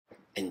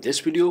In this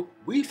video,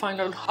 we'll find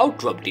out how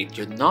to update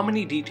your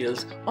nominee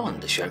details on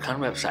the Sharekhan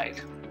website.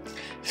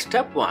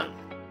 Step 1.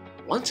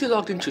 Once you're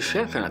logged into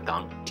Sharekhan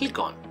account, click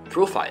on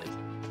Profile.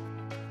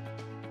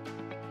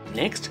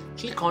 Next,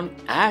 click on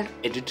Add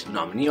Edit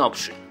Nominee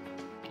option.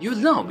 You'll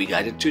now be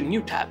guided to a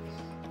new tab.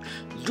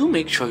 Do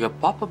make sure your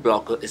pop-up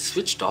blocker is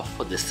switched off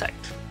for this site.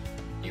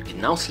 You can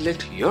now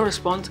select your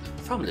response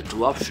from the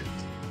two options.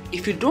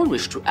 If you don't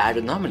wish to add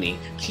a nominee,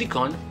 click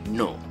on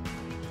No.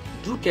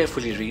 Do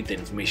carefully read the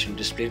information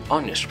displayed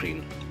on your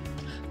screen.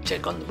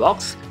 Check on the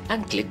box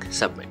and click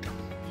Submit.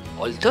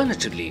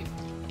 Alternatively,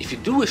 if you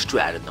do wish to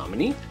add a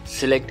nominee,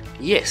 select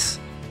Yes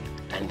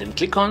and then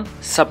click on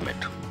Submit.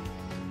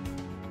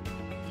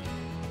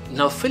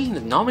 Now fill in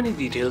the nominee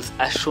details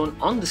as shown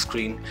on the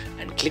screen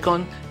and click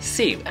on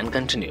Save and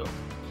Continue.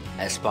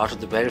 As part of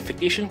the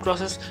verification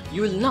process,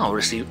 you will now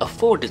receive a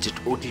 4-digit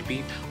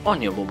OTP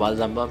on your mobile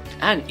number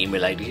and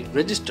email ID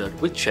registered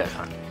with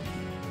Sharekhan.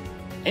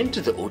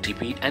 Enter the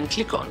OTP and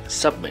click on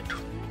Submit.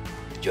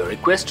 Your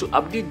request to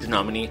update the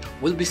nominee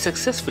will be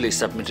successfully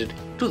submitted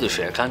to the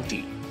Sharekhan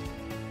team.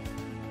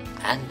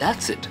 And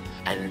that's it.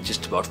 And in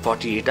just about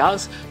 48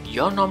 hours,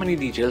 your nominee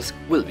details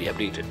will be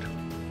updated.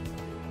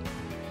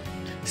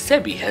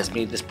 SEBI has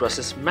made this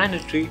process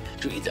mandatory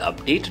to either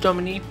update a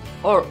nominee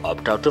or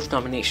opt out of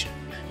nomination.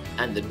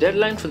 And the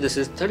deadline for this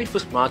is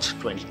 31st March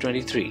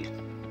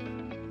 2023.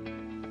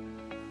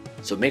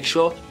 So make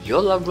sure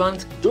your loved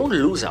ones don't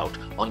lose out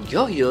on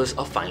your years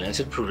of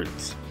financial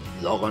prudence.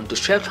 Log on to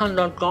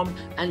sharekhan.com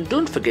and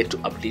don't forget to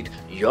update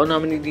your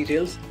nominee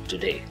details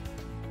today.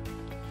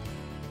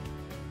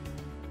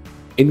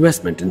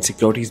 Investment in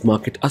securities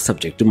market are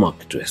subject to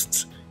market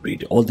risks.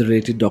 Read all the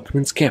related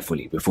documents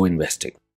carefully before investing.